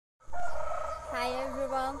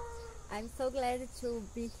everyone. I'm so glad to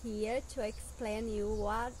be here to explain you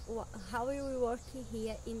how we work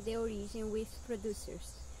here in the origin with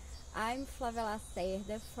producers. I'm Flàvia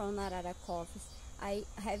Lacerda from Arara Coffees. I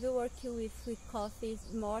have worked with coffee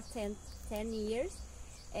more than 10 years,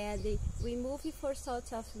 and we moved for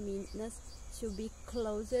south of Minas to be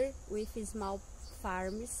closer with small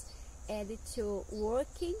farms and to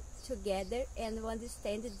working together and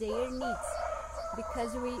understand their needs,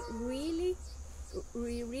 because we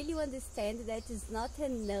really understand that it's not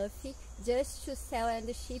enough just to sell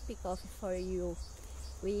and ship coffee for you.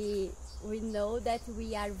 We know that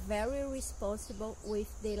we are very responsible with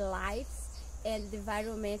the lives and the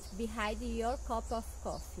environment behind your cup of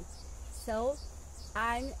coffee. So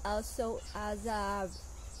I'm also as a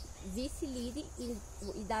vice lead in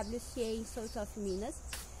WCA in south of Minas,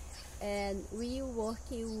 and we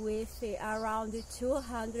working with around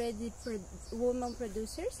 200 women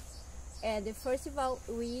producers. And first of all,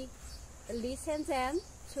 we listen them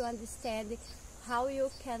to understand how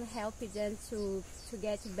you can help them to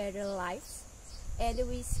get better lives, and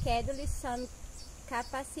we schedule some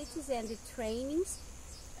capacities and trainings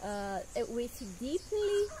with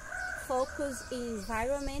deeply focused in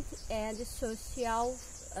environment and social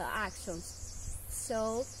actions.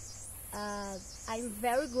 So I'm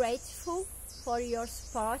very grateful for your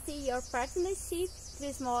support, your partnership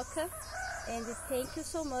with Moka, and thank you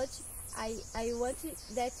so much. I want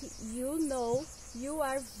that you know you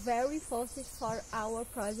are very important for our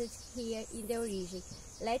project here in the origin.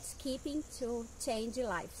 Let's keep to change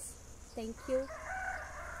lives. Thank you.